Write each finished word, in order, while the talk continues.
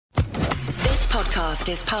podcast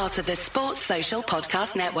is part of the Sports Social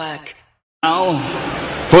Podcast Network. Now,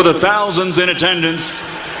 for the thousands in attendance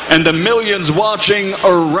and the millions watching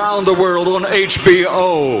around the world on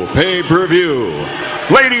HBO pay-per-view,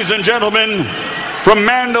 ladies and gentlemen, from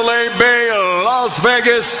Mandalay Bay, Las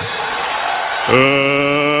Vegas,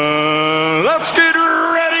 let's get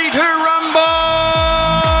ready to rumble!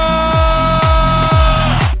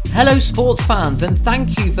 Hello sports fans, and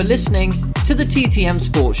thank you for listening to the TTM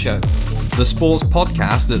Sports Show. The sports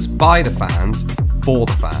podcast that's by the fans, for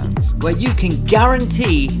the fans. Where you can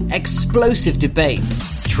guarantee explosive debate,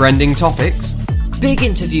 trending topics, big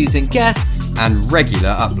interviews and guests, and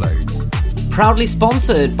regular uploads. Proudly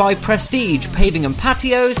sponsored by Prestige Paving and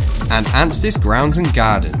Patios and Anstis Grounds and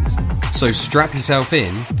Gardens. So strap yourself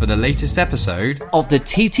in for the latest episode of the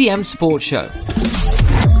TTM Sports Show.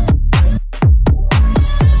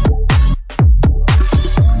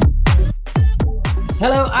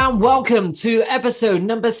 Hello and welcome to episode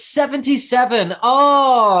number 77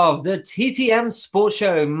 of the TTM Sports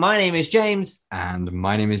Show. My name is James. And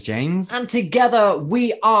my name is James. And together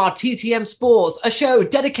we are TTM Sports, a show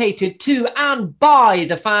dedicated to and by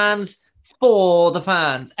the fans, for the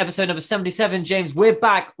fans. Episode number 77, James, we're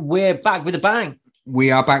back. We're back with a bang. We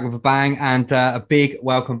are back with a bang, and a big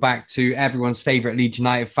welcome back to everyone's favourite Leeds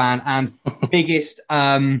United fan and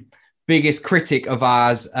biggest critic of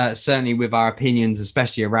ours, certainly with our opinions,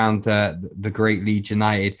 especially around the great Leeds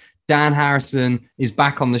United. Dan Harrison is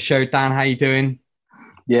back on the show. Dan, how you doing?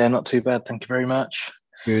 Yeah, not too bad. Thank you very much.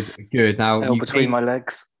 Good. Now, between my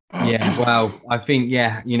legs. Yeah, well, I think,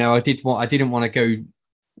 I didn't want to go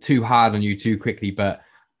too hard on you too quickly, but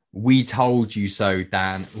we told you so,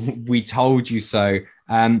 Dan. We told you so.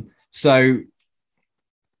 So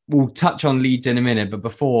we'll touch on Leeds in a minute, but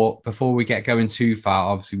before we get going too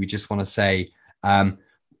far, obviously we just want to say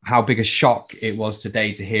how big a shock it was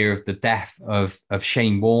today to hear of the death of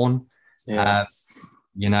Shane Warne. Yeah.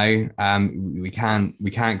 We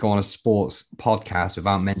can't go on a sports podcast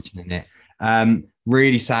without mentioning it.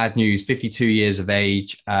 Really sad news. 52 years of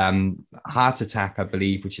age, heart attack, I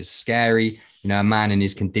believe, which is scary. A man in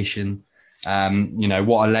his condition.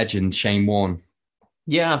 What a legend, Shane Warne.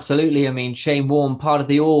 Yeah, absolutely. I mean, Shane Warne, part of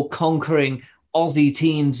the all-conquering Aussie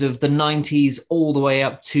teams of the 90s all the way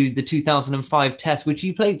up to the 2005 Test, which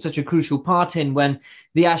he played such a crucial part in when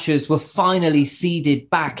the Ashes were finally ceded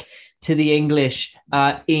back to the English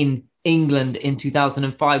in England in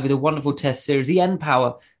 2005 with a wonderful Test series, the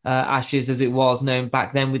N-Power Ashes, as it was known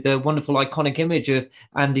back then, with the wonderful iconic image of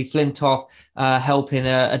Andy Flintoff helping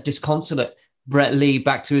a disconsolate Brett Lee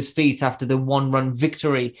back to his feet after the one-run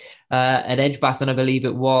victory at Edgbaston, I believe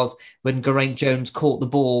it was, when Geraint Jones caught the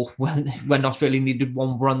ball when Australia needed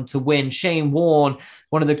one run to win. Shane Warne,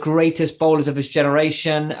 one of the greatest bowlers of his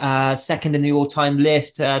generation, second in the all-time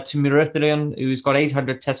list to Muralitharan, who's got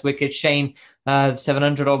 800 Test wickets. Shane,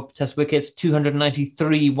 700 odd Test wickets,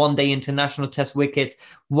 293 one-day international Test wickets,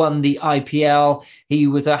 won the IPL. He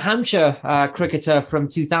was a Hampshire cricketer from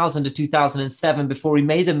 2000 to 2007 before he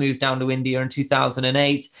made the move down to India in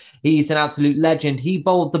 2008. He's an absolute legend. He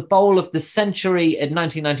bowled the bowl of the century in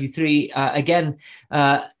 1993 again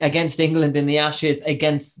against England in the Ashes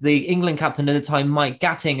against the England captain at the time, Mike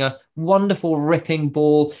Gatting, a wonderful ripping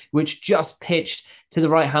ball which just pitched to the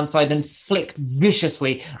right-hand side and flicked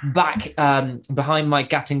viciously back behind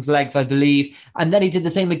Mike Gatting's legs, I believe. And then he did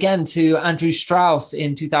the same again to Andrew Strauss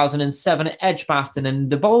in 2007 at Edgbaston.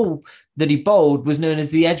 And the bowl that he bowled was known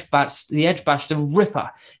as the Edgbaston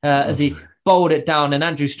Ripper, as he bowled it down. And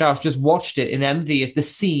Andrew Strauss just watched it in envy as the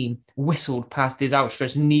seam whistled past his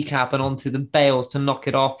outstretched kneecap and onto the bails to knock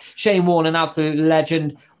it off. Shane Warne, an absolute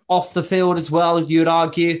legend. Off the field as well, you'd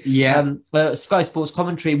argue. Yeah. Sky Sports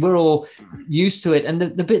commentary, we're all used to it. And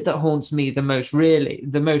the bit that haunts me the most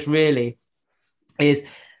really, is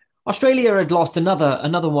Australia had lost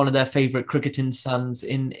another one of their favourite cricketing sons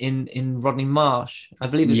in Rodney Marsh. I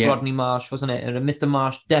believe it was Rodney Marsh, wasn't it? And Mr.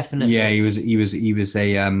 Marsh, definitely. Yeah, he was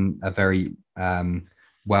a very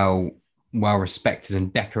well respected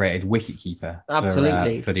and decorated wicketkeeper.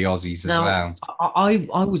 Absolutely. For the Aussies now, as well. I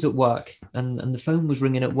was at work and the phone was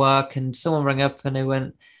ringing at work and someone rang up and they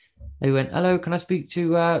went, hello, can I speak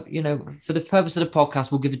to for the purpose of the podcast,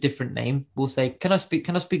 we'll give a different name. We'll say, can I speak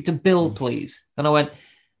to Bill, please? And I went,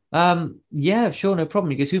 yeah, sure, no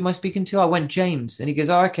problem. He goes, who am I speaking to? I went, James. And he goes,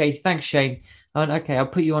 oh, okay, thanks, Shane. I went, okay, I'll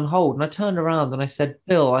put you on hold. And I turned around and I said,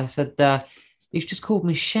 Bill, he's just called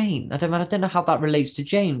me Shane. I don't know how that relates to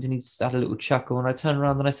James. And he just had a little chuckle. And I turned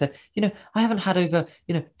around and I said, I haven't had over,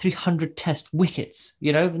 300 Test wickets,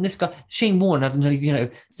 and this guy, Shane Warne, had,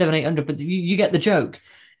 700-800, but you get the joke.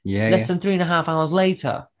 Yeah. Less than 3.5 hours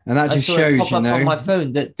later. And that just shows, pop up on my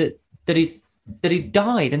phone that he that he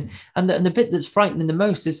died. And the bit that's frightening the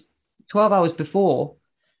most is 12 hours before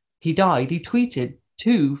he died, he tweeted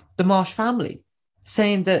to the Marsh family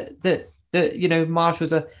saying that Marsh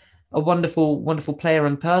was a wonderful, wonderful player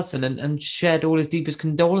and person, and shared all his deepest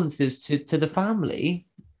condolences to the family.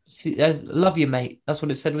 Love you, mate. That's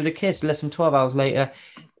what it said with a kiss. Less than 12 hours later,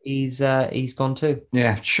 he's gone too.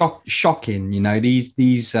 Yeah, shocking.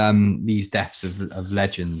 These deaths of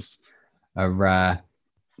legends are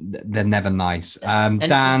they're never nice. Dan,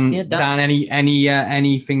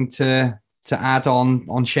 anything to add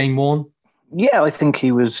on Shane Warne? Yeah, I think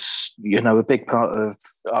he was, a big part of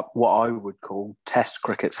what I would call Test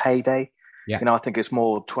cricket's heyday. Yeah. I think it's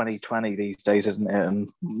more 2020 these days, isn't it? And,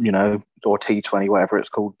 or T20, whatever it's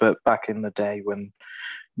called. But back in the day when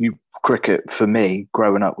cricket, for me,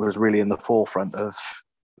 growing up, was really in the forefront of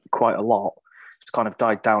quite a lot. It's kind of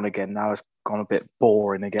died down again now. It's gone a bit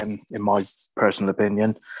boring again, in my personal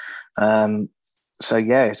opinion. So,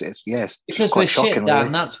 yeah, it's because quite we're shocking, shit, Dan,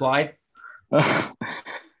 really. That's why.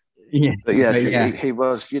 Yeah, but he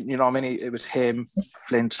was, it was him,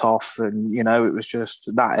 Flintoff, and, it was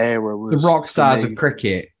just that era was the rock stars of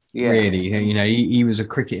cricket. Yeah. Really, he was a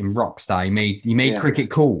cricketing rock star. He made cricket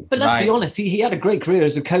cool. But let's be honest, he had a great career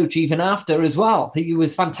as a coach even after as well. He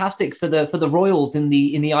was fantastic for the Royals in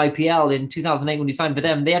the IPL in 2008 when he signed for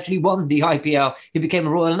them. They actually won the IPL. He became a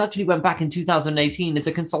Royal and actually went back in 2018 as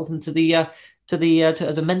a consultant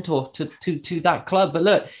as a mentor to that club. But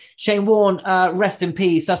look, Shane Warne, rest in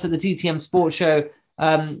peace. Us at the TTM Sports Show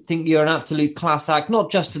think you're an absolute class act,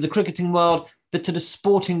 not just to the cricketing world, but to the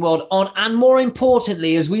sporting world on, and more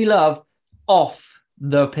importantly, as we love, off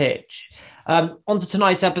the pitch. On to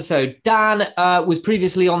tonight's episode. Dan was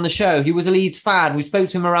previously on the show. He was a Leeds fan. We spoke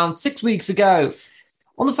to him around 6 weeks ago.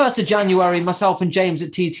 On the 1st of January, myself and James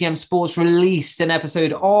at TTM Sports released an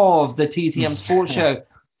episode of the TTM Sports Show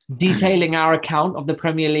detailing our account of the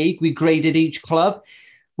Premier League. We graded each club.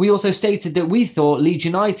 We also stated that we thought Leeds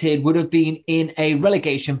United would have been in a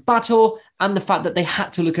relegation battle, and the fact that they had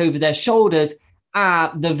to look over their shoulders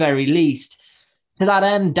at the very least. To that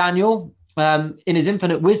end, Daniel, in his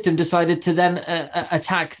infinite wisdom, decided to then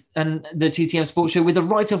attack the TTM Sports Show with a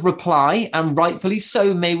right of reply, and rightfully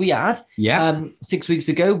so, may we add. Yeah. 6 weeks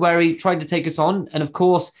ago, where he tried to take us on. And of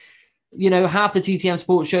course, half the TTM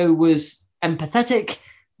Sports Show was empathetic.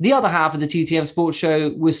 The other half of the TTM Sports Show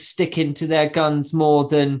was sticking to their guns more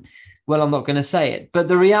than, well, I'm not going to say it. But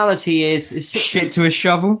the reality is shit to a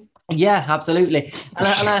shovel. Yeah, absolutely.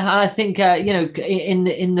 And I think,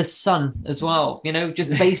 in the sun as well, just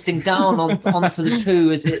basting down onto the poo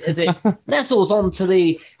as it nestles onto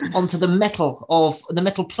the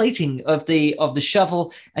metal plating of the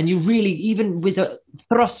shovel. And you really, even with the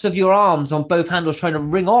thrusts of your arms on both handles trying to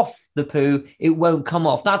wring off the poo, it won't come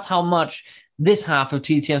off. That's how much this half of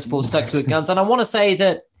TTM Sports stuck to its guns. And I want to say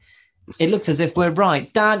that it looked as if we're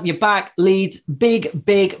right. Dan, you're back. Leeds, big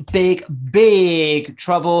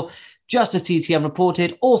trouble. Just as TTM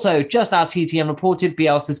reported. Also, just as TTM reported,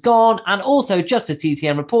 Bielsa's gone. And also, just as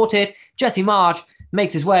TTM reported, Jesse Marsch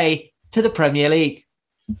makes his way to the Premier League.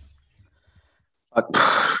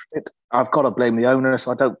 I've got to blame the owner,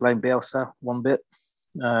 so I don't blame Bielsa one bit.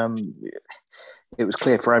 It was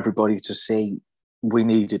clear for everybody to see we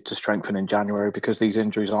needed to strengthen in January because these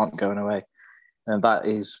injuries aren't going away. And that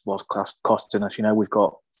is what's costing us. We've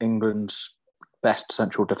got England's best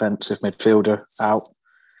central defensive midfielder out.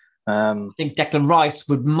 I think Declan Rice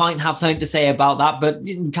might have something to say about that, but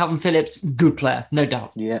Calvin Phillips, good player, no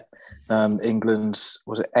doubt. Yeah. England's,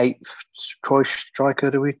 was it 8th choice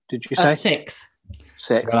striker, did you say? 6th.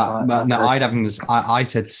 6th. I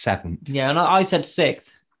said 7th. Yeah, and I said 6th.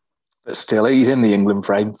 But still, he's in the England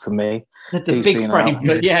frame for me. It's a big frame,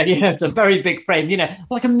 but yeah, it's a very big frame.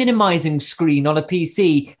 Like a minimizing screen on a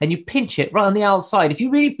PC, and you pinch it right on the outside. If you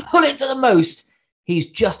really pull it to the most, he's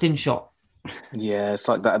just in shot. Yeah, it's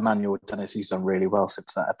like that Emmanuel Dennis. He's done really well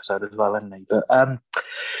since that episode as well, hasn't he? But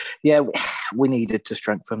we needed to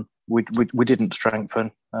strengthen. We didn't strengthen,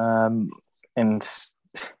 and it's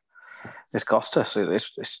cost us.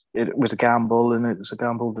 It was a gamble, and it was a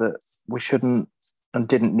gamble that we shouldn't and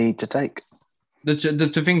didn't need to take. The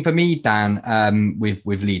thing for me, Dan, with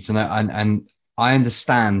Leeds, and I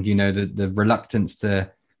understand, the reluctance to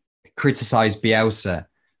criticize Bielsa,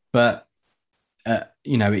 but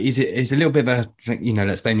it's a little bit of a,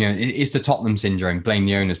 let's blame the owners. It's the Tottenham syndrome. Blame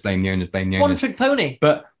the owners. One trick pony.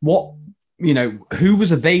 But who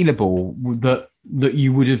was available that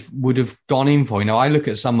you would have gone in for? I look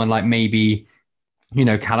at someone like maybe,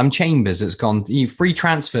 Callum Chambers that's gone free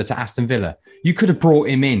transfer to Aston Villa. You could have brought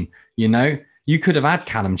him in, You could have had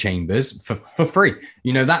Callum Chambers for free.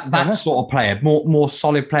 That sort of player, more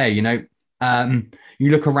solid player, You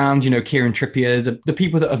look around, Kieran Trippier, the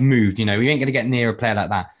people that have moved, you ain't going to get near a player like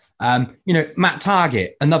that. Matt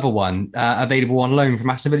Targett, another one available on loan from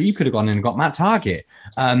Aston Villa. You could have gone in and got Matt Targett.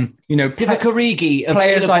 Divock Origi,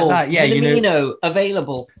 players like that. Yeah, Minamino,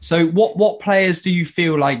 available. So what players do you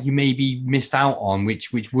feel like you maybe missed out on,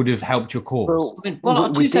 which would have helped your cause?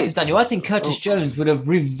 Well, 2 seconds, Daniel. I think Curtis Jones would have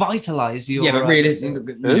revitalised your. Yeah, but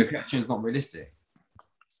realistic. Question's not realistic.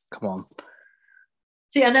 Come on.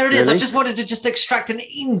 See, and there it is. Really? I just wanted to just extract an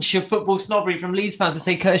inch of football snobbery from Leeds fans to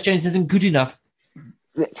say Curtis Jones isn't good enough.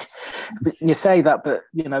 You say that, but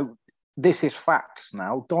this is facts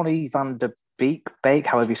now. Donny van der Beek,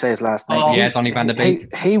 however you say his last name. Yeah, Donny van der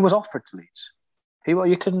Beek. He was offered to Leeds.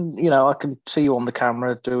 I can see you on the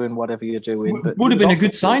camera doing whatever you're doing. But would have been a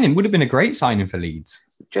good signing. Would have been a great signing for Leeds.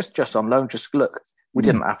 Just on loan. Just look, we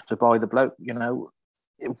didn't have to buy the bloke.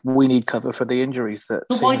 We need cover for the injuries that.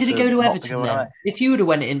 But why did he go to Everton then? If you would have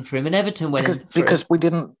went in for him and Everton went in for because him. we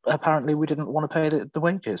didn't want to pay the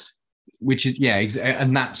wages. Which is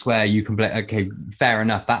and that's where you can blame. Okay, fair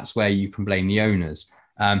enough. That's where you can blame the owners.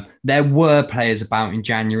 There were players about in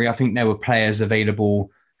January. I think there were players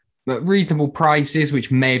available at reasonable prices,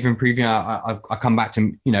 which may have improved. I come back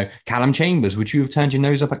to Callum Chambers. Would you have turned your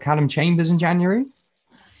nose up at Callum Chambers in January?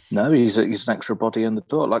 No, he's an extra body in the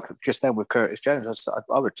door. Like just then with Curtis Jones, I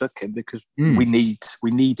would have took him because we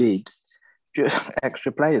needed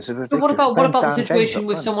extra players. But what about the situation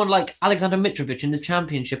with someone like Alexander Mitrovic in the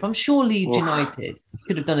Championship? I'm sure Leeds United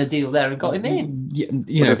could have done a deal there and got him in.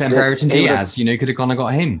 Ben Brereton Diaz, could have gone and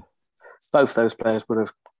got him. Both those players would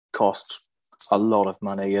have cost a lot of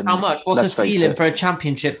money. And how much? What's the ceiling for a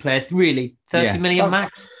Championship player? Really, 30 million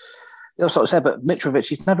max. That's what I said. But Mitrovic,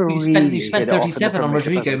 he's never you spent 37 on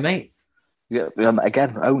Rodrigo, mate. Yeah,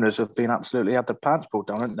 again, owners have been absolutely had the pants pulled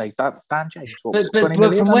down, haven't they? Dan James, but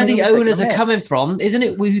from where the owners are coming from, isn't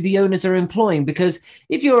it who the owners are employing? Because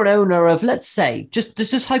if you're an owner of, let's say,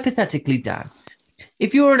 just hypothetically, Dan,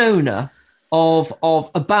 if you're an owner of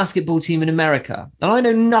a basketball team in America, and I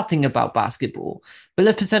know nothing about basketball, but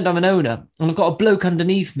let's pretend I'm an owner and I've got a bloke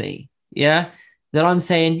underneath me, that I'm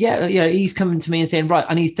saying, he's coming to me and saying, right,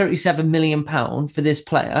 I need £37 million for this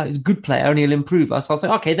player. He's a good player and he'll improve us. I'll say,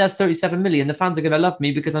 okay, that's 37 million. The fans are going to love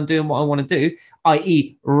me because I'm doing what I want to do,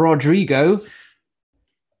 i.e. Rodrigo.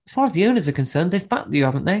 As far as the owners are concerned, they've backed you,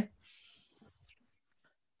 haven't they?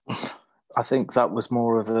 I think that was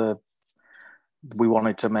more of we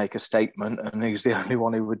wanted to make a statement and he's the only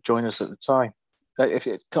one who would join us at the time.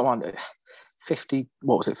 Come on,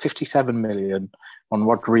 57 million on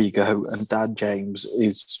Rodrigo and Dan James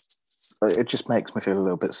it just makes me feel a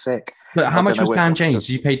little bit sick. But how much was Dan James?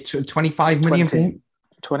 You paid 25 million for him?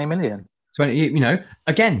 20 million. 20,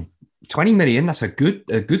 again, 20 million, that's a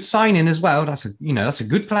good signing as well. That's a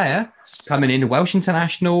good player coming in, a Welsh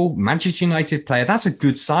international, Manchester United player. That's a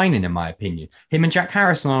good signing in my opinion. Him and Jack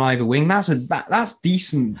Harrison on either wing, that's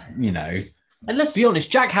decent, And let's be honest,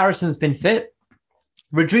 Jack Harrison's been fit.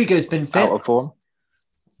 Rodrigo's been fit. Out of form.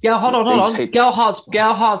 Yeah, hold on.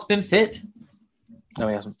 Gerhardt's been fit. No,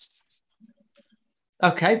 he hasn't.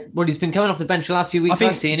 Okay, well, he's been coming off the bench the last few weeks.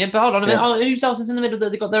 I've seen him, but hold on a minute. Who else is in the middle that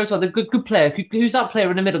they've got there as well? The good player. Who's that player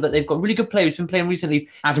in the middle that they've got? Really good player who's been playing recently.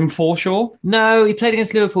 Adam Forshaw? No, he played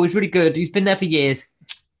against Liverpool. He's really good. He's been there for years.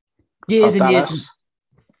 Years.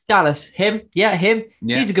 Dallas. Him. Yeah.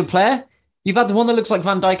 He's a good player. You've had the one that looks like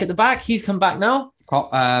Van Dijk at the back. He's come back now.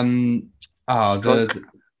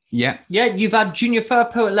 Yeah. You've had Junior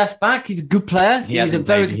Firpo at left back. He's a good player. He hasn't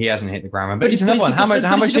hit the ground. But it's another one. How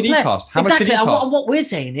much did he cost? How much did he cost? What we're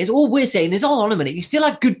saying is, hold on a minute. You still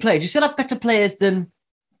have good players. You still have better players than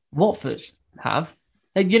Watford have.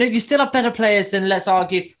 You still have better players than, let's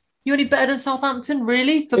argue, you only better than Southampton,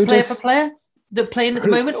 really, for player that are playing at the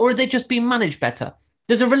moment, or are they just being managed better?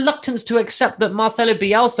 There's a reluctance to accept that Marcelo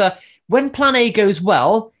Bielsa, when Plan A goes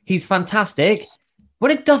well, he's fantastic.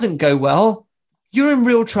 When it doesn't go well, you're in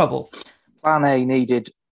real trouble. Plan A needed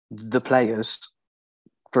the players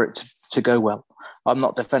for it to go well. I'm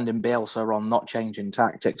not defending Bielsa on not changing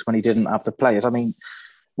tactics when he didn't have the players. I mean,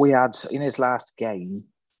 we had, in his last game,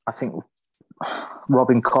 I think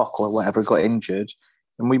Robin Koch or whatever got injured,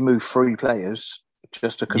 and we moved 3 players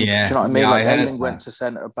just to... do you know what I mean? Ayling went to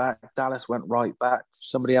centre-back, Dallas went right-back,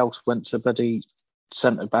 somebody else went to bloody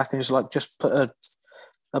centre-back, and it was just put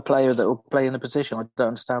a player that will play in the position. I don't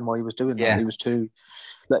understand why he was doing that. He was too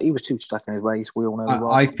stuck in his ways. We all know he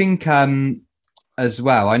was. I think as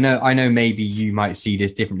well, I know maybe you might see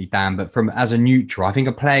this differently, Dan, but as a neutral, I think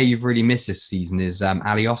a player you've really missed this season is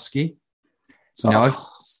Alioski.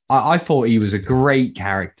 I thought he was a great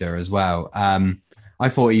character as well. I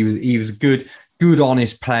thought he was a good,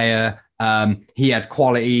 honest player. He had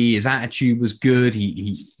quality. His attitude was good.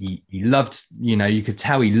 He loved, you could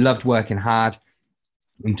tell he loved working hard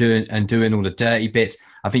and doing all the dirty bits.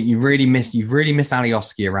 I think you've really missed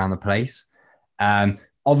Alioski around the place.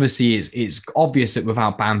 Obviously, it's obvious that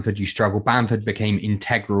without Bamford, you struggle. Bamford became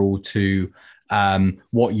integral to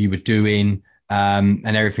what you were doing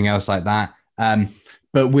and everything else like that.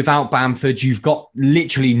 But without Bamford, you've got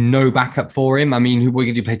literally no backup for him. I mean, who we're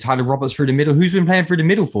going to play? Tyler Roberts through the middle. Who's been playing through the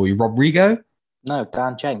middle for you? Rodrigo? No,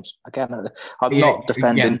 Dan James. Again, I'm not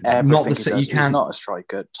defending everything he does. He's not a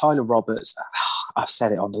striker. Tyler Roberts, I've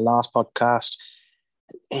said it on the last podcast,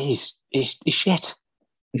 he's shit.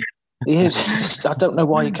 He is. I don't know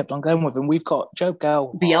why he kept on going with him. We've got Joe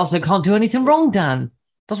Gale. Bielsa can't do anything wrong, Dan.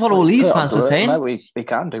 That's what all Leeds fans were saying. No, he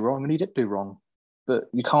can do wrong, and he did do wrong. But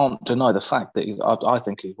you can't deny the fact that I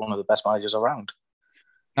think he's one of the best managers around.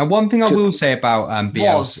 Now, one thing I will say about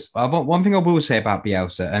Bielsa,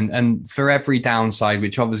 and for every downside,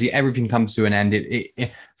 which obviously everything comes to an end,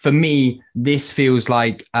 it for me, this feels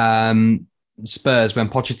like Spurs when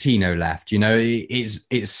Pochettino left.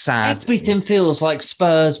 It's sad. Everything feels like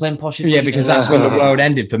Spurs when Pochettino. Yeah, because that's when the world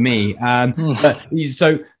ended for me.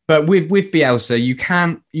 But with Bielsa,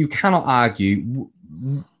 you cannot argue.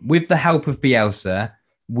 With the help of Bielsa,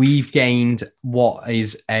 we've gained what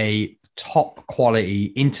is a top quality,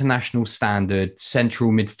 international standard central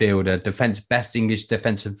midfielder, best English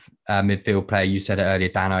defensive midfield player. You said it earlier,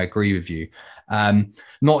 Dan. I agree with you.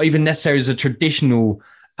 Not even necessarily as a traditional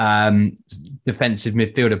defensive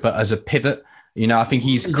midfielder, but as a pivot. I think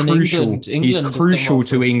he's crucial. He's crucial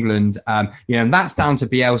to England. And that's down to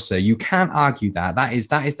Bielsa. You can't argue that. That is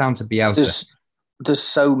down to Bielsa. There's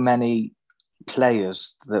so many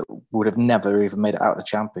players that would have never even made it out of the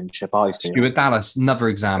Championship, I feel. Stuart Dallas, another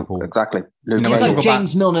example. Exactly. It's like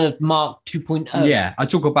James Milner, Mark 2.0. Yeah, I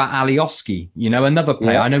talk about Alioski, another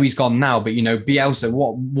player. Yeah. I know he's gone now, but, Bielsa,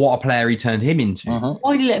 what a player he turned him into.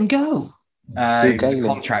 Why did he let him go? The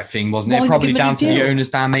contract thing, wasn't it? Probably down to the owners,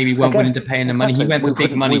 Dan, maybe weren't willing to pay him the money. He went for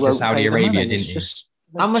big money to Saudi Arabia, didn't he?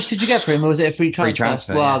 How much did you get for him, or was it a free transfer? Free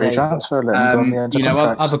transfer. Well, free transfer.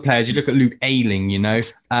 Other players. You look at Luke Ayling. We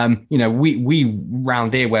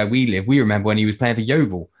round here where we live, we remember when he was playing for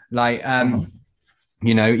Yeovil.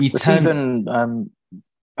 He's even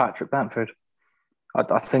Patrick Bamford.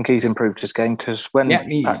 I think he's improved his game because when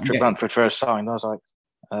Patrick Bamford first signed, I was like,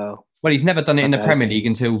 oh. Well, he's never done it in the Premier League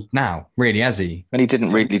until now, really, has he? And he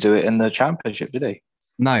didn't really do it in the Championship, did he?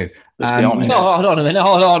 No. Let's be honest. Hold on a minute.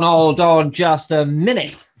 Hold on just a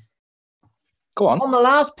minute. Go on. On the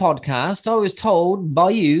last podcast, I was told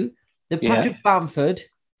by you that Patrick Bamford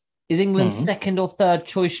is England's second or third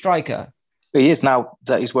choice striker. He is now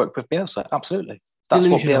that he's worked with Bielsa. Absolutely. That's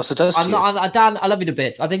what Bielsa does to you. Dan, I love you to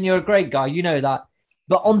bits. I think you're a great guy. You know that.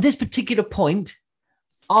 But on this particular point,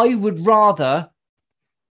 I would rather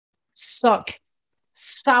suck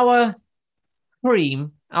sour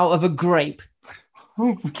cream out of a grape.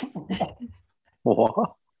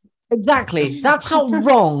 What? Exactly. That's how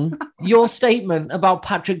wrong your statement about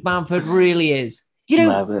Patrick Bamford really is. I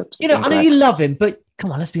know you love him, but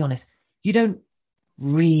come on, let's be honest. You don't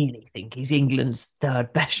really think he's England's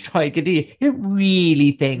third best striker, do you? You don't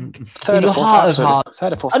really think. Third or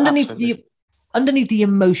fourth, underneath the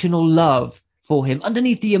emotional love for him,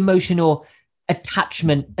 underneath the emotional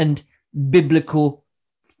attachment and biblical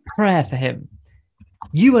prayer for him,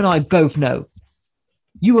 you and I both know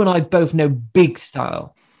big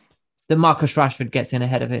style that Marcus Rashford gets in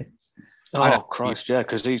ahead of it. Oh, Christ, yeah,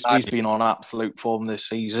 because he's been on absolute form this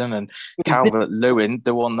season, and Calvert-Lewin,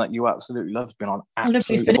 the one that you absolutely love, has been on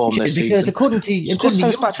absolute form this season. According to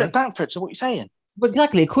Patrick Bamford, so what are you saying? Well,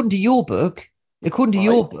 exactly, according to your book,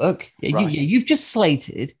 you've just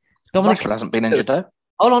slated Dominic. Rashford hasn't been injured though.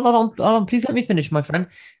 Hold on, please let me finish, my friend.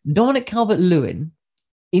 Dominic Calvert-Lewin,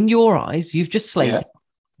 in your eyes, you've just slated.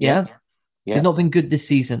 Yeah. He's not been good this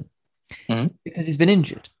season because he's been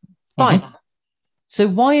injured. Fine. So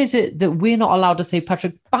why is it that we're not allowed to say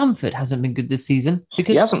Patrick Bamford hasn't been good this season?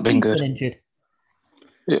 Because he hasn't been good. Injured.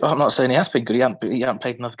 I'm not saying he has been good. He hasn't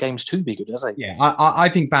played enough games to be good, has he? Yeah, I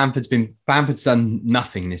think Bamford's done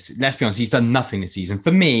nothing this. Let's be honest, he's done nothing this season.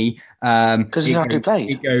 For me, because he's hardly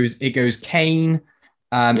played. It goes Kane,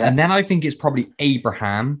 and then I think it's probably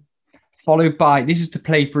Abraham, followed by, this is to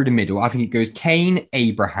play through the middle. I think it goes Kane,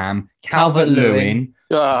 Abraham, Calvert-Lewin,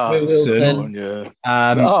 Wilson.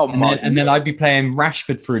 And then I'd be playing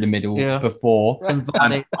Rashford through the middle before.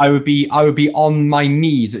 I would be on my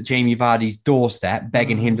knees at Jamie Vardy's doorstep,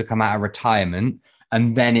 begging him to come out of retirement.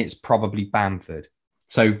 And then it's probably Bamford.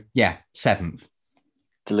 So, yeah, 7th.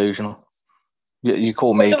 Delusional. You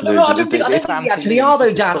call me loser. No, I don't think we actually are,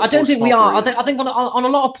 though, Dan. I don't think we are. I think on a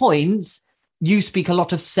lot of points, you speak a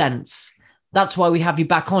lot of sense. That's why we have you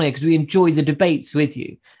back on here, because we enjoy the debates with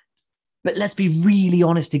you. But let's be really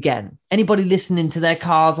honest again. Anybody listening to their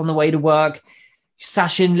cars on the way to work,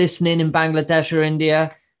 Sachin listening in Bangladesh or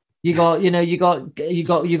India, you got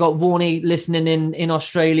Warney listening in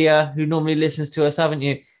Australia, who normally listens to us, haven't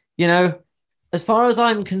you? You know, as far as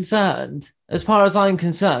I'm concerned,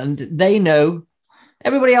 they know.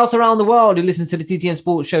 Everybody else around the world who listens to the TTN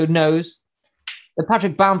Sports Show knows that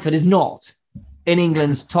Patrick Bamford is not in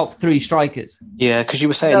England's top 3 strikers. Yeah, because you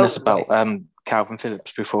were saying this about Calvin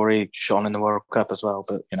Phillips before he shone in the World Cup as well.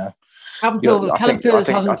 But, you know, Calvin Phillips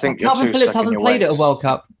hasn't played at a World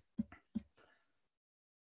Cup.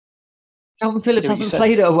 Calvin Phillips hasn't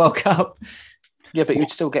played at a World Cup. Yeah, but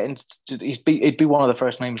you'd still get into. He'd be one of the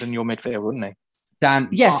first names in your midfield, wouldn't he? Dan,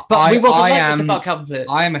 yes, but we wasn't like this about Calvin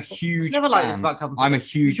Phillips. I am a huge never like this about Calvin Phillips. I'm a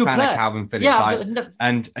huge fan of Calvin Phillips. Yeah,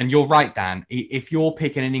 and you're right, Dan. If you're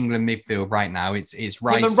picking an England midfield right now, it's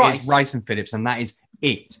Rice and Phillips, and that is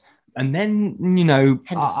it. And then, you know,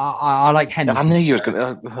 I like Henderson. I knew you were going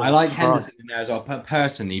to. I like Henderson in there as well,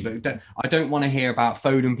 personally, but I don't want to hear about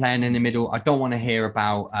Foden playing in the middle. I don't want to hear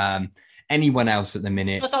about anyone else at the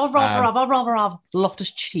minute. I'd rather have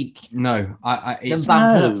Loftus-Cheek. No, it's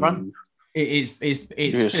Bamford up front. It's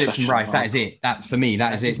Phillips and Rice. That is it. That for me,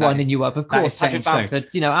 that is it. Winding you up, of course. Patrick Bamford,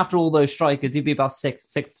 you know, after all those strikers, he'd be about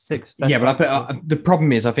six. Yeah, but the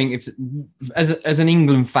problem is, I think if as an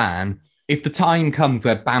England fan, if the time comes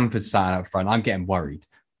where Bamford's starting up front, I'm getting worried.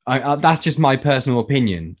 That's just my personal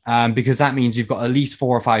opinion, because that means we've got at least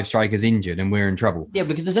 4 or 5 strikers injured, and we're in trouble. Yeah,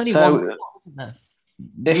 because there's only one spot, isn't there?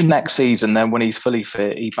 If next season, then when he's fully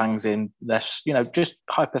fit, he bangs in less, you know, just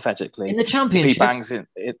hypothetically, in the Championship, if he bangs in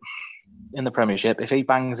the Premiership, if he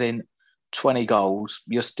bangs in 20 goals,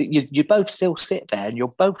 you both still sit there and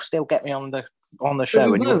you'll both still get me on the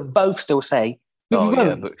show, and you'll both still say,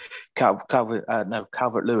 but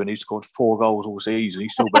Calvert-Lewin, who scored 4 goals all season,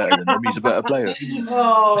 he's still better than him. He's a better player.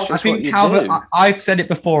 I think I've said it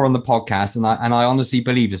before on the podcast, and I honestly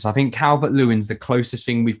believe this. I think Calvert-Lewin's the closest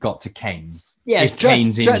thing we've got to Kane. Yeah,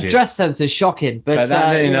 dress sense is shocking, but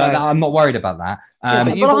I'm not worried about that.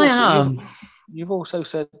 You've also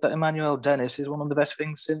said that Emmanuel Dennis is one of the best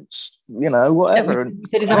things since, you know, whatever.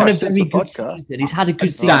 He's having a very good season. He's had a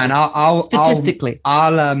good season. Dan, statistically,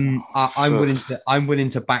 I'm willing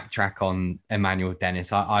to backtrack on Emmanuel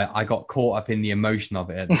Dennis. I got caught up in the emotion of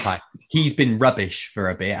it at the time. He's been rubbish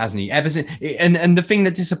for a bit, hasn't he? Ever since, and the thing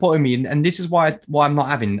that disappointed me, and this is why I'm not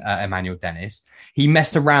having Emmanuel Dennis. He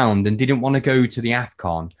messed around and didn't want to go to the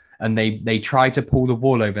AFCON, and they tried to pull the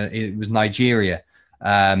wool over. It was Nigeria,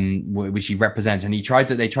 which he represents, and they tried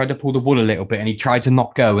to pull the wool a little bit, and he tried to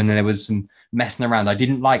not go, and then there was some messing around. I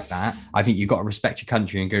didn't like that. I think you've got to respect your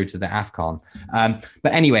country and go to the AFCON.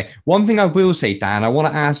 But anyway, one thing I will say, Dan, I want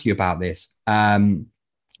to ask you about this,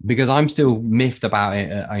 because I'm still miffed about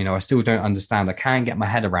it. I still don't understand. I can't get my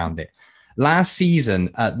head around it. Last season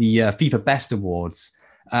at the FIFA Best Awards,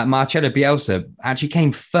 Marcelo Bielsa actually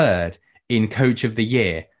came 3rd in Coach of the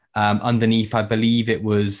Year, underneath, I believe it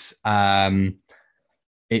was who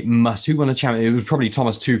won the champion? It was probably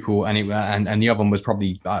Thomas Tuchel, and the other one was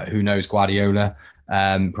probably who knows, Guardiola,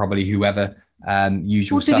 probably whoever.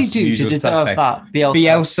 Usual. What did he do to deserve that?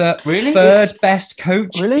 Bielsa, really? 3rd best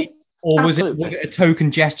coach, really? Or was it a token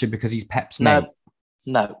gesture because he's Pep's mate?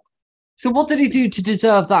 No. So what did he do to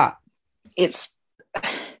deserve that?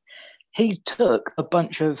 He took a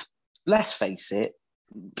bunch of, let's face it,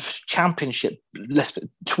 championship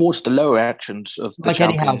towards the lower actions of the championship. Like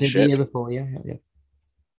Eddie Howe did the year before, yeah.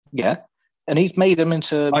 Yeah, and he's made them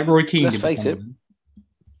into, like Roy Keane. Let's face it.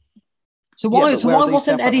 So why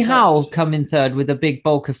wasn't Eddie Howe come in 3rd with a big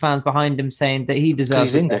bulk of fans behind him saying that he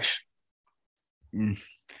deserves? He's English.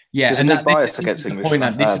 Yeah, and this is the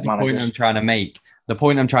point I'm trying to make. The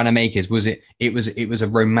point I'm trying to make is, it was a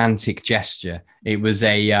romantic gesture. It was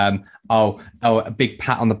a big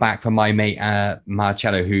pat on the back for my mate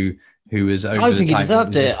Marcelo, who was over. I think he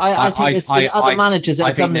deserved it. I think there's been other managers that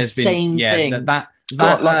have done the same thing.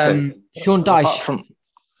 Sean Dyche.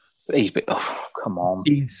 Come on,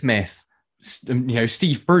 Dean Smith.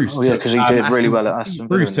 Steve Bruce. Oh, yeah, because he did really well at Aston Villa.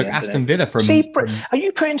 Bruce took Aston Villa from. Are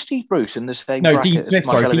you putting Steve Bruce in the same? No, Dean Smith.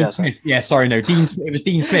 Sorry, Dean Smith. Yeah, sorry, no, Dean. It was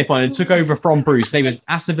Dean Smith when it took over from Bruce.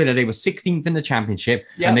 Aston Villa. They were 16th in the Championship,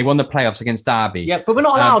 and they won the playoffs against Derby. Yeah, but we're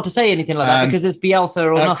not allowed to say anything like that because it's Bielsa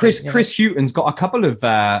or nothing. Chris Hughton's got a couple of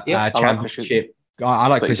Championship I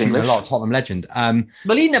like But Chris he's Hughton a English. lot, Tottenham legend.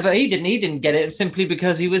 Well, he didn't get it simply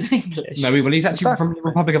because he was English. No, well, he's actually Exactly. from the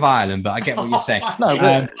Republic of Ireland, but I get what you're saying.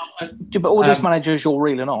 No, but all these um, managers you're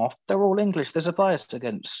reeling off, they're all English. There's a bias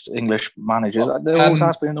against English managers. There always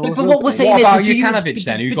has been. and always but will what be. we're saying What is, about do you- Jukanovic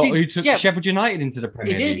then, who took yeah. Sheffield United into the He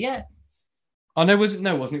Premier did, League? yeah. Oh no, it wasn't.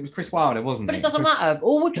 It was Chris Wilder, wasn't But it? it doesn't matter.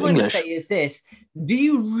 All we're trying English. to say is this: do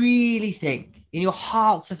you really think, in your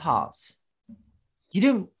hearts of hearts, you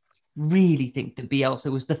don't really think that Bielsa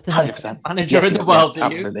was the third 100%. manager Yes, in the yeah, world? Do you?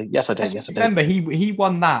 absolutely. Yes, I did. Yes, I did. Remember, he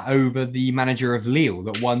won that over the manager of Lille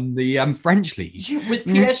that won the French league. With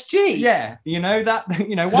PSG? Yeah,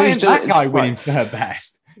 why Please isn't do that it. guy winning Right. third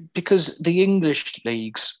best? Because the English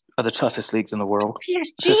leagues are the toughest leagues in the world.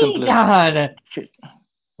 It's as simple PSG, as- Dan.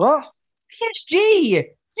 What? PSG.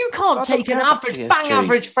 You can't I don't take an care about average, PSG. bang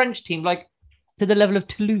average French team like to the level of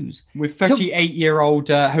Toulouse. With 38-year-old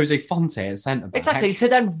Jose Fonte at centre back. Exactly, to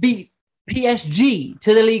then beat PSG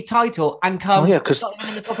to the league title and come Oh, yeah, 'cause- not even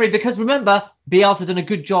in the top three. Because remember, Bielsa done a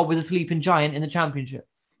good job with a sleeping giant in the championship.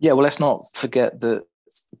 Yeah, well, let's not forget that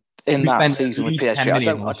in We that spent season at with least 10 PSG, I million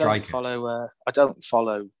don't, on I a striker. don't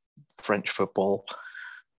follow French football,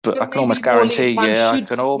 but But I can almost maybe New Orleans guarantee fans you, I should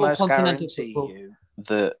can support almost continental guarantee football. you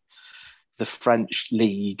that the French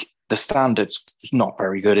league, the standard's not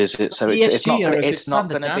very good, is it? So it's PSG not are a gonna, good it's not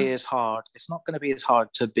standard, going to be Dan. as hard. It's not going to be as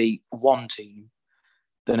hard to beat one team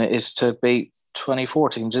than it is to beat 24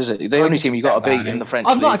 teams, is it? The only team you got to beat in the French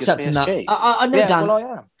I'm league not is accepting that. PSG. I know, Yeah, Dan. well, I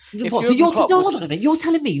am. If What, so Jurgen you're, Klopp hold was- on a minute. You're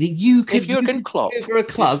telling me that you could. If Jurgen you could Klopp- go for a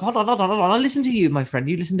club. Hold on. I listen to you, my friend.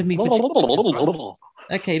 You listen to me.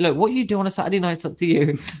 Okay, look, what you do on a Saturday night's up to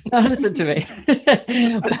you. Now listen to me.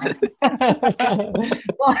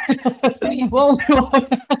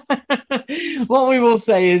 what we will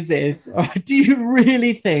say is this. Do you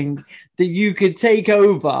really think that you could take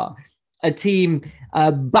over a team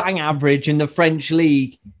bang average in the French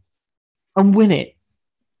league and win it?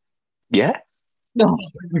 Yeah. No.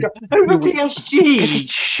 Over Because PSG.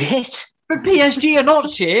 it's shit. But PSG are not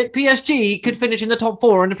shit. PSG could finish in the top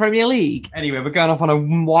 4 in the Premier League. Anyway, we're going off on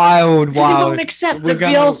a wild. You don't accept we're that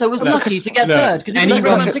going- Bielsa was look, lucky to get look, third because it was a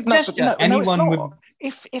anyone- romantic gesture. No, it's Anyone not.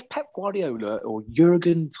 with- If Pep Guardiola or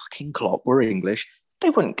Jurgen fucking Klopp were English, they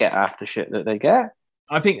wouldn't get half the shit that they get.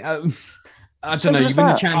 I think. I don't Simple know. You as win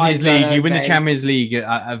the that. Champions I don't League. know, You win the okay. Champions League.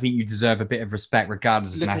 I think you deserve a bit of respect,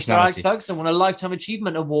 regardless of Look at Sir Alex nationality. Ferguson won a Lifetime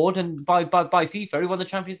Achievement Award and by FIFA he won the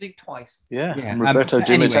Champions League twice. Yeah. Yeah, And Roberto but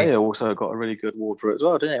Di anyway. Matteo also got a really good award for it as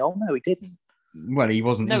well, didn't he? Oh no, he didn't. Well, he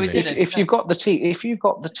wasn't. No, he English. didn't. If you've got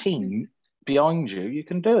the team, behind you, you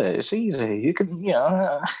can do it. It's easy. You can,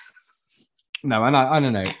 No, I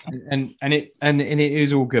don't know, and it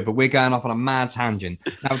is all good, but we're going off on a mad tangent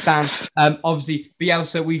now. Dan, obviously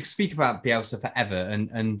Bielsa. We speak about Bielsa forever,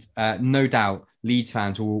 and no doubt Leeds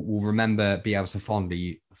fans will remember Bielsa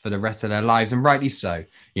fondly for the rest of their lives, and rightly so.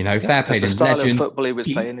 Fair play the to style legend. of football he was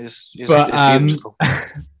playing is But, beautiful.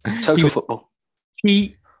 Total football.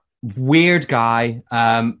 He weird guy,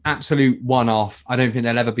 absolute one-off. I don't think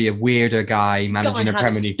there'll ever be a weirder guy managing a Guy had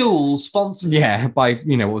Premier League. stool sponsored. Yeah, by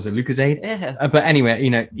what was it, Lucasade? Yeah. But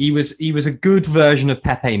anyway, he was a good version of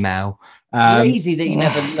Pepe Mel. Lazy that he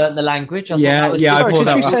never learned the language. I thought yeah, that was yeah, I Sorry, thought did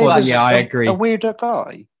that. you say I there's agree. a weirder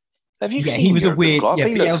guy? Have you Yeah, seen he was a Jurgen weird. Klopp? Yeah,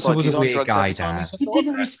 He looks Bielsa like was a he's on weird drugs guy, every time Dan. he's He on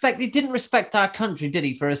didn't there. respect. He didn't respect our country, did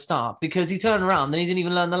he? For a start, because he turned around and he didn't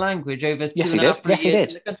even learn the language over Yes, two he and a half, did. 3 Yes, he years did.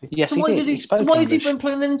 in the country. Yes, So he why did. He spoke why is he English.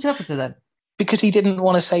 employing an interpreter then? Because he didn't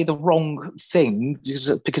want to say the wrong thing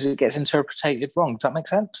because it gets interpreted wrong. Does that make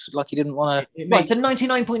sense? Like he didn't want to. Right. So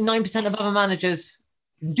 99.9% of other managers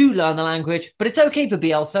do learn the language, but it's okay for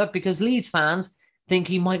Bielsa because Leeds fans think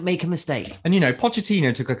he might make a mistake. And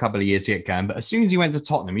Pochettino took a couple of years to get going, but as soon as he went to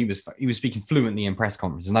Tottenham, he was speaking fluently in press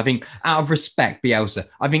conferences. And I think, out of respect, Bielsa,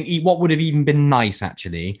 I think what would have even been nice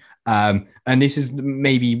actually, and this is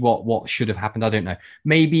maybe what should have happened. I don't know.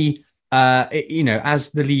 Maybe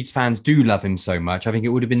as the Leeds fans do love him so much, I think it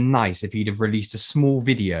would have been nice if he'd have released a small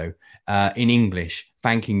video in English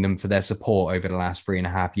thanking them for their support over the last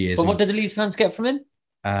 3.5 years. But what did the Leeds fans get from him?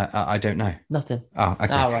 I don't know. Nothing. Oh,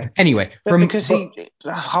 okay. All right. Anyway, Because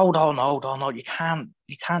hold on. You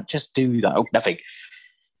can't just do that. Oh, nothing.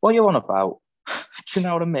 What are you on about? Do you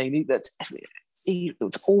know what I mean?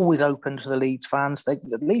 It's always open to the Leeds fans. The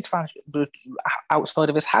Leeds fans were outside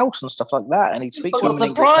of his house and stuff like that, and he'd speak to I'm them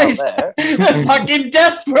in not English surprised. out They're fucking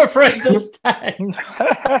desperate for him to stay.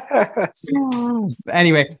 there.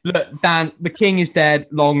 Anyway, look, Dan, the king is dead.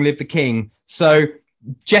 Long live the king. So,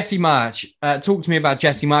 Jesse March, talk to me about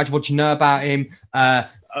Jesse March. What do you know about him?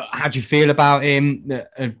 How do you feel about him?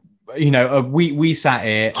 we sat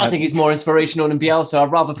here. I think he's more inspirational than Bielsa.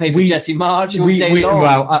 I'd rather pay for Jesse Marsch all day long.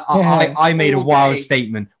 Well, I made a wild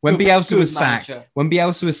statement when Bielsa was manager. sacked. When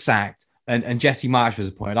Bielsa was sacked and Jesse Marsch was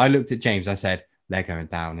appointed, I looked at James. I said, "They're going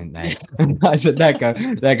down, aren't they?" I said,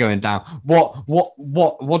 "They're going down."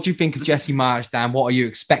 What do you think of Jesse Marsch, Dan? What are you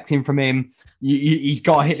expecting from him? He's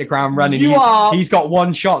got to hit the ground running. He's got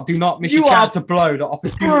one shot. Do not miss your chance to blow. The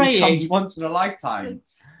opportunity comes once in a lifetime.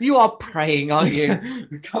 You are praying, aren't you?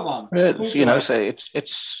 Come on. So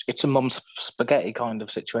it's a mum's spaghetti kind of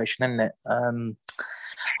situation, isn't it?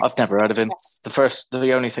 I've never heard of him.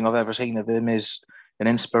 The only thing I've ever seen of him is an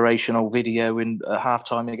inspirational video in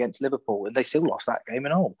halftime against Liverpool, and they still lost that game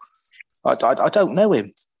and all. I don't know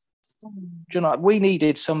him. Do you know, we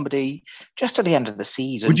needed somebody just at the end of the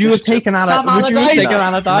season. Would you have taken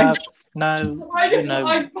Allardyce? No.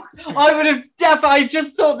 I would have definitely. I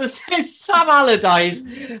just thought the Sam Allardyce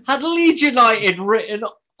had Leeds United written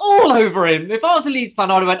all over him. If I was a Leeds fan,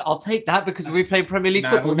 I'd have went, I'll take that because we play Premier League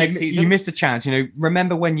football next season. You missed a chance.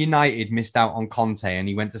 Remember when United missed out on Conte and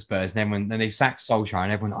he went to Spurs, and then they sacked Solskjaer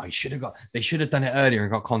and everyone, they should have done it earlier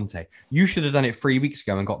and got Conte. You should have done it 3 weeks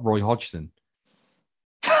ago and got Roy Hodgson.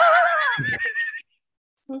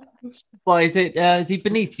 Why is he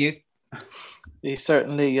beneath you? He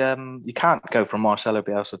certainly. You can't go from Marcelo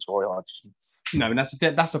Bielsa to Roy Hodgson. No, and that's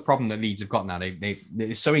the problem that Leeds have got now.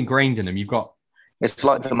 It's so ingrained in them. You've got. It's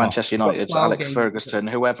like the Manchester United, Alex Ferguson.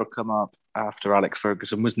 Whoever come up after Alex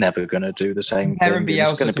Ferguson was never going to do the same thing.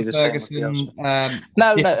 It's going to be the same.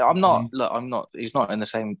 No, I'm not. Look, I'm not. He's not in the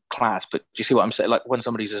same class. But do you see what I'm saying? Like when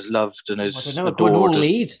somebody's as loved and as adored. All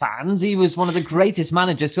Leeds fans, he was one of the greatest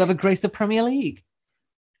managers to ever grace the Premier League.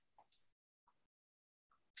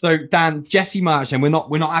 So Dan, Jesse Marsch, and we're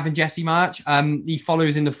not having Jesse Marsch. He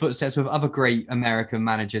follows in the footsteps of other great American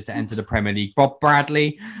managers to enter the Premier League. Bob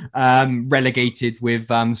Bradley, relegated with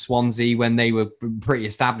Swansea when they were pretty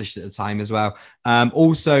established at the time as well.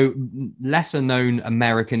 Also, lesser known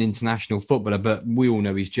American international footballer, but we all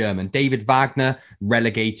know he's German. David Wagner,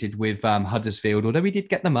 relegated with Huddersfield, although he did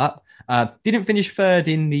get them up. Didn't finish third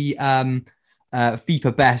in the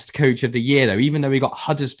FIFA Best Coach of the Year, though, even though he got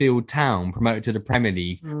Huddersfield Town promoted to the Premier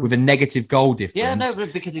League with a negative goal difference. Yeah, no,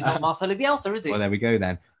 because he's not Marcelo Bielsa, is he? Well, there we go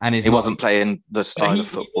then. And he wasn't playing the style of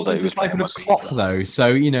football that he was playing. Klopp, though,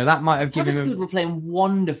 so that might have given him. Huddersfield were playing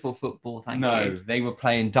wonderful football. No, they were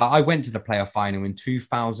playing. I went to the playoff final in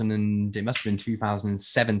 2000, and it must have been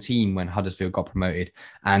 2017 when Huddersfield got promoted,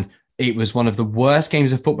 and it was one of the worst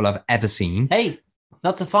games of football I've ever seen. Hey.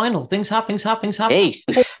 That's a final. Things happen. Hey.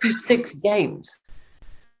 46 games.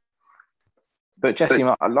 But Jesse,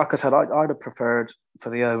 like I said, I'd have preferred for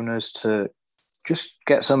the owners to just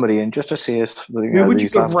get somebody in just to see us. Who would you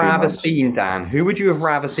have rather seen, Dan? Who would you have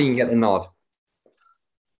rather seen get the nod?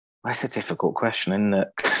 That's a difficult question, isn't it?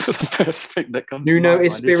 The first thing that comes Nuno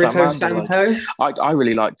Espirito Santo. I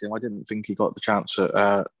really liked him. I didn't think he got the chance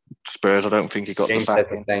at Spurs. I don't think he got the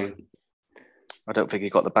backing. I don't think he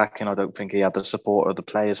got the backing. I don't think he had the support of the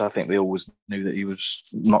players. I think they always knew that he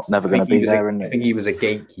was never going to be there. I think he was a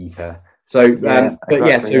gatekeeper. So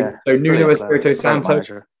Nuno Espirito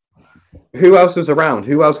Santo. Who else was around?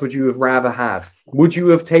 Who else would you have rather had? Would you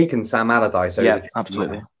have taken Sam Allardyce? Yeah,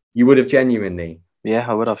 absolutely. You would have genuinely. Yeah,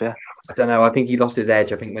 I would have. Yeah. I don't know. I think he lost his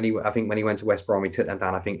edge. I think when he went to West Brom, he took them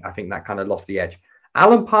down. I think that kind of lost the edge.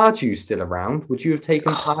 Alan Pardew's still around. Would you have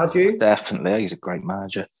taken Pardew? Definitely. He's a great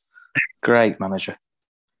manager. Great manager.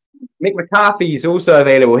 Mick McCarthy is also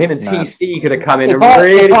available. Him and TC could have come in and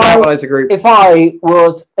really catalyse a group. If I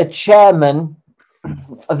was a chairman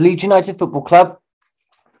of Leeds United Football Club,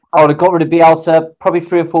 I would have got rid of Bielsa probably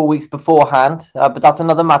 3 or 4 weeks beforehand. But that's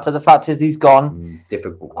another matter. The fact is he's gone.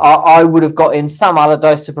 Difficult. I would have got in Sam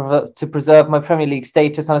Allardyce to preserve my Premier League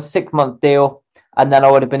status on a 6-month deal. And then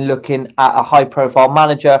I would have been looking at a high-profile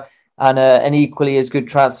manager and an equally as good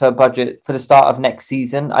transfer budget for the start of next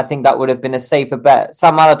season. I think that would have been a safer bet.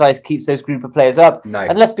 Sam Allardyce keeps those group of players up. No.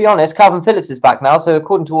 And let's be honest, Calvin Phillips is back now. So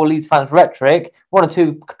according to all Leeds fans' rhetoric, 1 or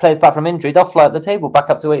 2 players back from injury, they'll fly up the table back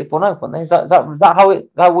up to 84-9, won't they? Is that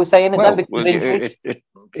how we're saying it? Well,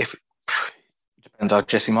 it depends how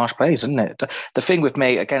Jesse Marsch plays, isn't it? The thing with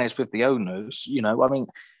me, again, is with the owners,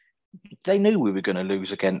 they knew we were going to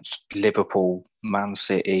lose against Liverpool, Man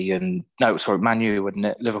City, Man U, wouldn't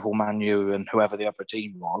it? Liverpool, Man U, and whoever the other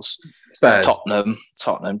team was. Spurs. Tottenham.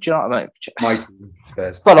 Do you know what I mean? My team,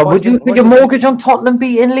 Spurs. Well, would you put your mortgage on Tottenham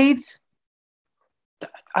beating Leeds?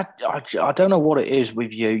 I don't know what it is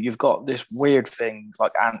with you. You've got this weird thing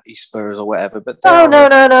like anti-Spurs or whatever. But no.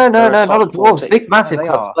 Not at all. Big, massive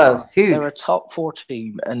club. Spurs, huge. They're a top 4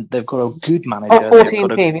 team, and they've got a good manager. Top 14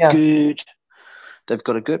 team, yeah. They've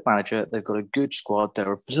got a good manager. They've got a good squad.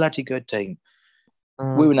 They're a bloody good team.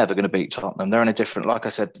 We were never going to beat Tottenham. They're in a different, like I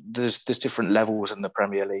said, there's different levels in the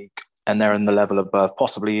Premier League, and they're in the level above,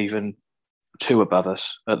 possibly even 2 above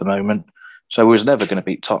us at the moment. So we was never going to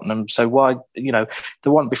beat Tottenham. So why,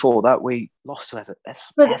 the one before that, we lost to Everton.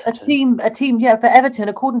 But a team, for Everton,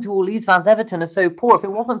 according to all Leeds fans, Everton are so poor. If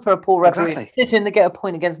it wasn't for a poor referee decision, they get a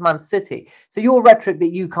point against Man City. So your rhetoric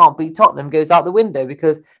that you can't beat Tottenham goes out the window,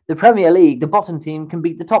 because the Premier League, the bottom team can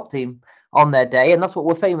beat the top team on their day, and that's what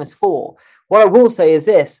we're famous for. What I will say is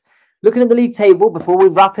this: looking at the league table before we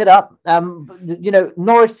wrap it up,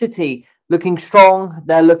 Norwich City looking strong.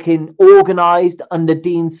 They're looking organised under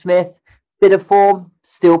Dean Smith. Bit of form,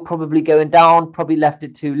 still probably going down, probably left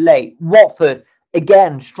it too late. Watford,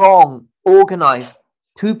 again, strong, organised,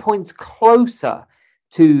 2 points closer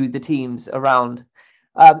to the teams around.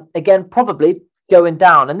 Again, probably going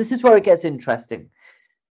down. And this is where it gets interesting.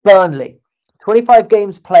 Burnley, 25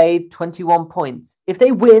 games played, 21 points. If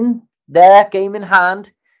they win their game in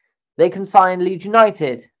hand, they can sign Leeds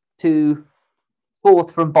United to 4th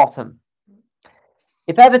from bottom.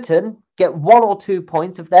 If Everton get 1 or 2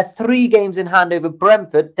 points of their 3 games in hand over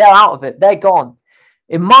Brentford, they're out of it. They're gone.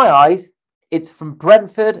 In my eyes, it's from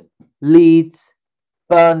Brentford, Leeds,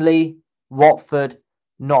 Burnley, Watford,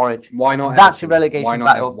 Norwich. Why not? That's Everton? your relegation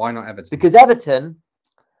battle. Why not Everton? Because Everton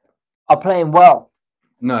are playing well.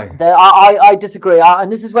 No, I disagree.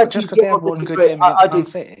 And this is where just because they had one good game against Man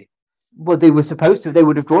City. Well, they were supposed to. They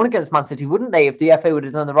would have drawn against Man City, wouldn't they? If the FA would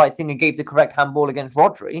have done the right thing and gave the correct handball against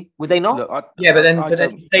Rodri, would they not? Look, but then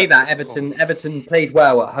you say that Everton played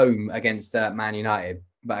well at home against Man United,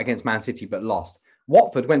 but against Man City, but lost.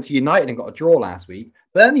 Watford went to United and got a draw last week.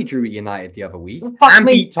 Burnley drew at United the other week and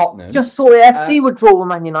beat Tottenham. Just saw FC would draw with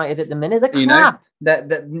Man United at the minute. They're crap.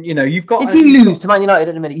 You've got. If you lose to Man United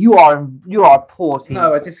at the minute, you are a poor team.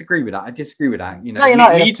 No, I disagree with that.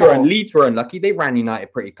 Leeds were unlucky. They ran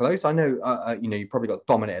United pretty close. I know. You probably got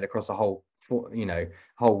dominated across the whole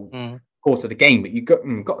course of the game, but you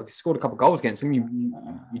got scored a couple of goals against them.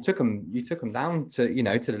 You took them down to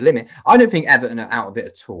to the limit. I don't think Everton are out of it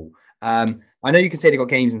at all. I know you can say they've got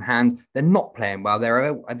games in hand. They're not playing well.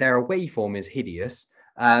 Their away form is hideous.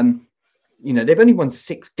 They've only won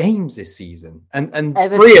 6 games this season, and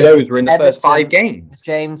Everton, 3 of those were in the first 5 games.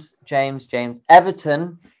 James.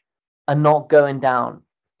 Everton are not going down.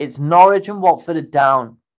 It's Norwich and Watford are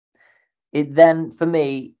down. For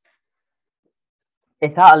me,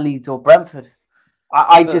 it's out of Leeds or Brentford.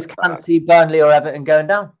 I just can't see Burnley or Everton going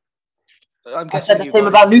down. I said the same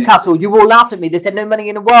about Newcastle. You all laughed at me. They said no money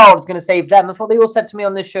in the world is going to save them. That's what they all said to me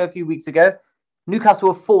on this show a few weeks ago. Newcastle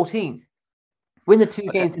are 14th. Win the 2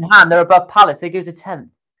 games in hand. They're above Palace. They go to 10th.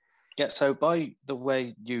 Yeah, so by the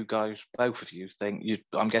way you guys, both of you think,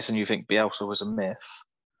 I'm guessing you think Bielsa was a myth.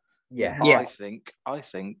 Yeah. I think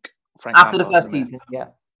Frank after Lampard's the first a myth. season, yeah.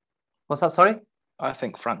 What's that, sorry? I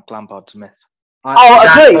think Frank Lampard's a myth.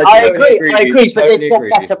 I agree, but they've got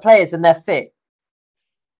better players and they're fit.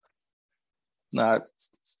 No,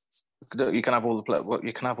 you can have all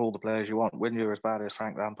the players you want. When you're as bad as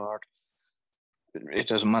Frank Lampard, it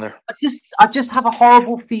doesn't matter. I just have a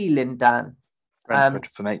horrible feeling, Dan. Brentford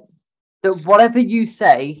for me. That whatever you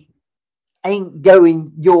say ain't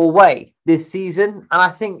going your way this season, and I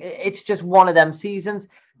think it's just one of them seasons.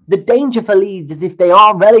 The danger for Leeds is if they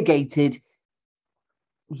are relegated,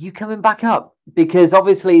 you coming back up, because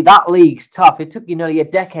obviously that league's tough. It took you nearly a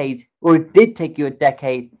decade, or it did take you a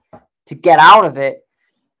decade to get out of it.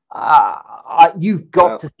 You've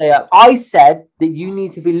got to stay up. I said that you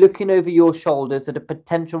need to be looking over your shoulders at a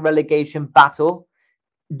potential relegation battle.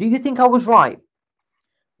 Do you think I was right?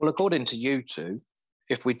 Well, according to you two,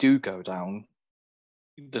 if we do go down,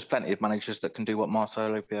 there's plenty of managers that can do what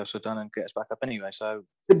Marcelo Bielsa done and get us back up anyway. So,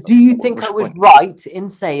 but do you think I was right in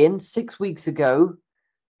saying 6 weeks ago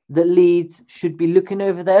that Leeds should be looking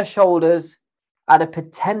over their shoulders at a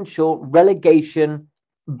potential relegation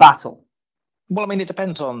battle? Well, I mean, it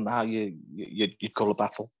depends on how you'd call a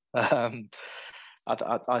battle. I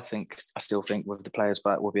still think with the players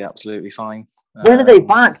back, we'll be absolutely fine. When are they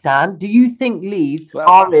back, Dan? Do you think Leeds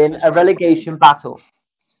are in a relegation battle?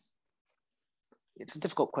 It's a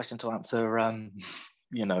difficult question to answer,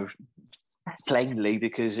 plainly,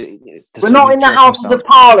 because we're not in the Houses of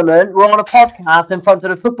Parliament. We're on a podcast in front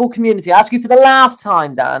of the football community. I ask you for the last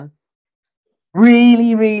time, Dan.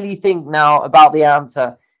 Really, really think now about the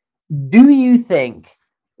answer. Do you think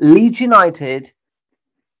Leeds United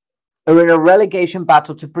are in a relegation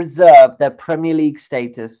battle to preserve their Premier League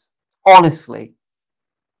status? Honestly.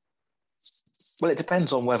 Well, it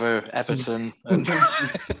depends on whether Everton and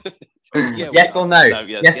Yes or no?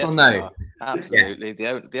 Yes or no? Absolutely.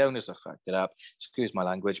 Yeah. The owners have fucked it up. Excuse my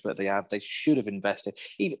language, but they should have invested,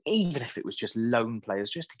 even if it was just loan players,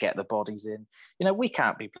 just to get the bodies in. We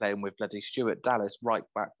can't be playing with bloody Stuart Dallas right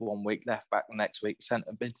back 1 week, left back the next week,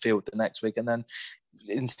 centre midfield the next week, and then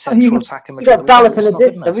in central attacking midfield. You got Dallas in a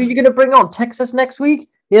distance. Are you going to bring on Texas next week?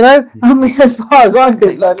 As far as I'm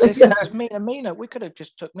concerned, Minamino. We could have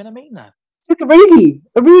just took Minamino. Took Origi.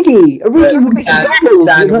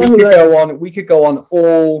 We could go on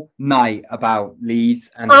all night about Leeds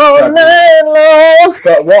and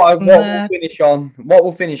but what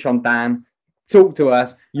we'll finish on, Dan. Talk to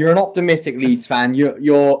us. You're an optimistic Leeds fan.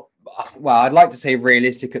 You're well, I'd like to say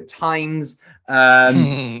realistic at times.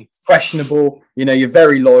 Questionable. You're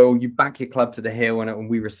very loyal. You back your club to the hill, and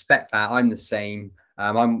we respect that. I'm the same.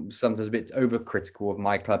 I'm sometimes a bit overcritical of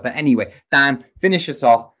my club. But anyway, Dan, finish us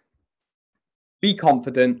off. Be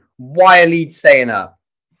confident. Why are Leeds staying up?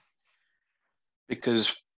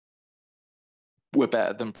 Because we're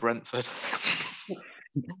better than Brentford.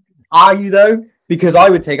 Are you, though? Because I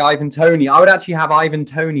would take Ivan Toney. I would actually have Ivan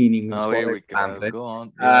Toney in England. Here we go. Go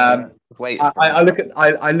on. Wait. I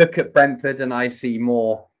look at Brentford and I see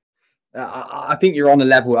more. I think you're on a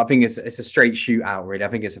level. I think it's a straight shootout, really. I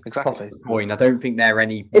think it's a exactly coin. I don't think they're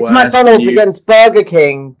any. It's McDonald's against Burger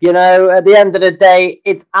King. At the end of the day,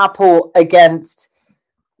 it's Apple against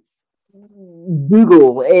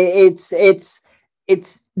Google. It's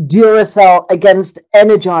Duracell against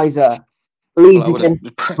Energizer. Leeds against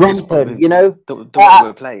Brentford, The way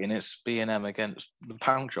we're playing, it's B&M against the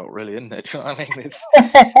Pound Shop, really, isn't it? Do you know what I mean?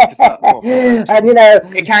 And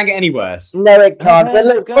it can't get any worse. No, it can't. But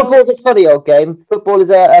look, football's a funny old game. Football is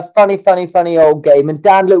a funny old game. And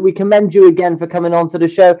Dan, look, we commend you again for coming on to the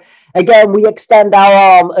show. Again, we extend our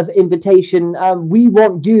arm of invitation. We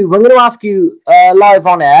want you. We're going to ask you live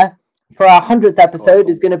on air for our 100th episode.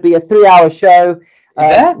 It's going to be a 3-hour show.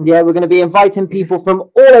 We're going to be inviting people from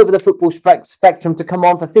all over the football spectrum to come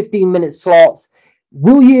on for 15-minute slots.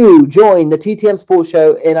 Will you join the TTM Sports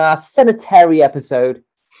Show in our centenary episode?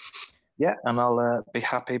 Yeah, and I'll be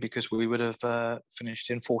happy because we would have finished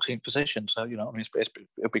in 14th position. So,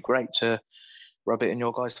 it'd be great to rub it in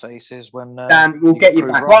your guys' faces when... Dan, we'll get you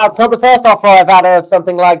back. Well, it's not the first offer I've had of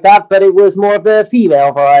something like that, but it was more of the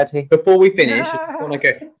female variety. Before we finish, I want to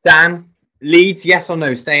go. Dan, Leeds, yes or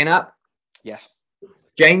no, staying up? Yes.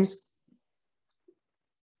 James?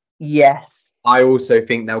 Yes. I also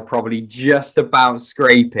think they'll probably just about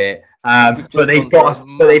scrape it. But they've got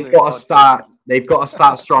to start. They've got to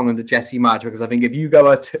start strong under Jesse March, because I think if you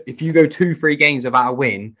go 2-3 games without a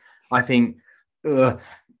win, I think you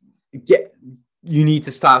need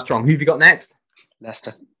to start strong. Who have you got next?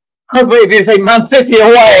 Leicester. I was waiting for you to say Man City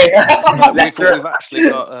away. We've actually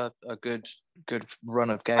got a good run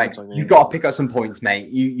of games. Right. You've got to pick up some points, mate.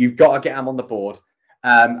 You've got to get them on the board.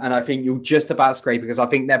 And I think you'll just about scrape, because I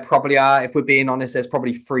think there probably are, if we're being honest, there's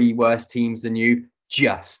probably 3 worse teams than you.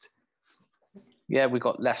 Just. Yeah, we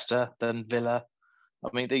got Leicester, then Villa. I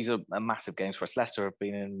mean, these are massive games for us. Leicester have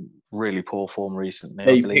been in really poor form recently.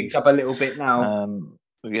 They picked up a little bit now.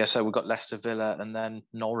 So we've got Leicester, Villa, and then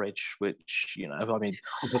Norwich, which,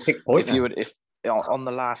 if on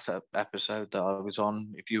the last episode that I was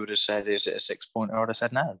on, if you would have said, is it a 6-pointer, I would have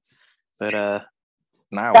said no. But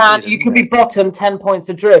now... Dan, you could be bottom 10 points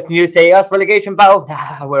adrift, and you say, us, relegation battle?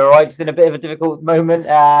 We're all right, just in a bit of a difficult moment.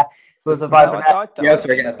 We'll survive that. Yes,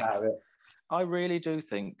 we're going to have it. I really do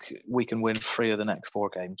think we can win 3 of the next 4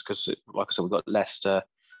 games, because, like I said, we've got Leicester,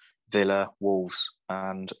 Villa, Wolves,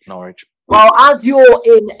 and Norwich. Well, as you're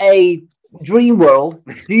in a dream world,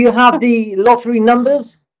 do you have the lottery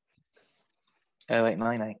numbers?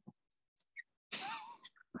 0898.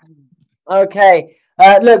 Okay.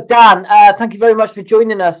 Look, Dan, thank you very much for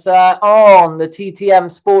joining us on the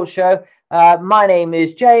TTM Sports Show. My name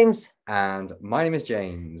is James. And my name is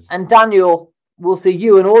James. And Daniel, we'll see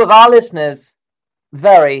you and all of our listeners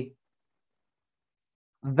very,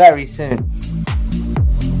 very soon.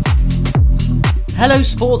 Hello,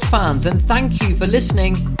 sports fans, and thank you for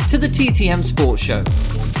listening to the TTM Sports Show.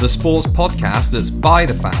 The sports podcast that's by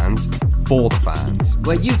the fans, for the fans.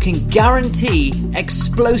 Where you can guarantee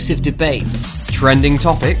explosive debate, trending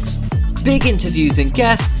topics, big interviews and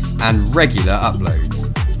guests, and regular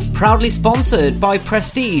uploads. Proudly sponsored by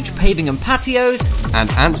Prestige Paving and Patios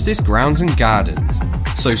and Anstis Grounds and Gardens.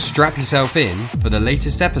 So strap yourself in for the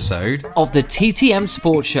latest episode of the TTM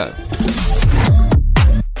Sports Show.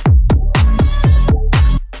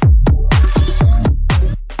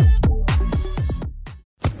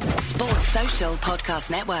 Sports Social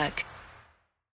Podcast Network.